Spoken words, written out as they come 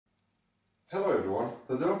Hello everyone,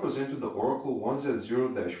 today I'll present you the Oracle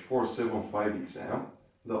 1Z0-475 exam,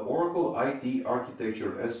 the Oracle IT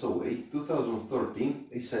Architecture SOA 2013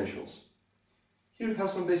 Essentials. Here you have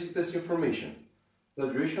some basic test information. The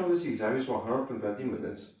duration of this exam is 120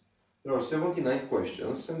 minutes. There are 79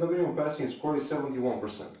 questions and the minimum passing score is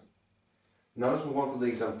 71%. Now let's move on to the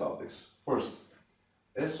exam topics. First,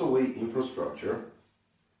 SOA infrastructure.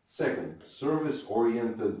 Second,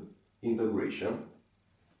 service-oriented integration.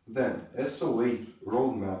 Then SOA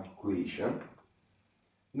roadmap creation.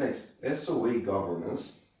 Next, SOA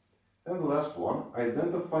governance. And the last one,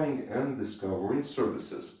 identifying and discovering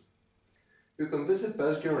services. You can visit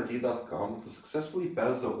passguarantee.com to successfully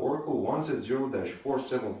pass the Oracle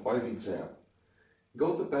 1Z0-475 exam.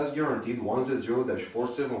 Go to Pass Guaranteed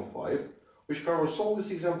 1Z0-475, which covers all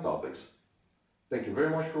these exam topics. Thank you very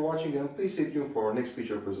much for watching and please stay tuned for our next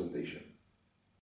feature presentation.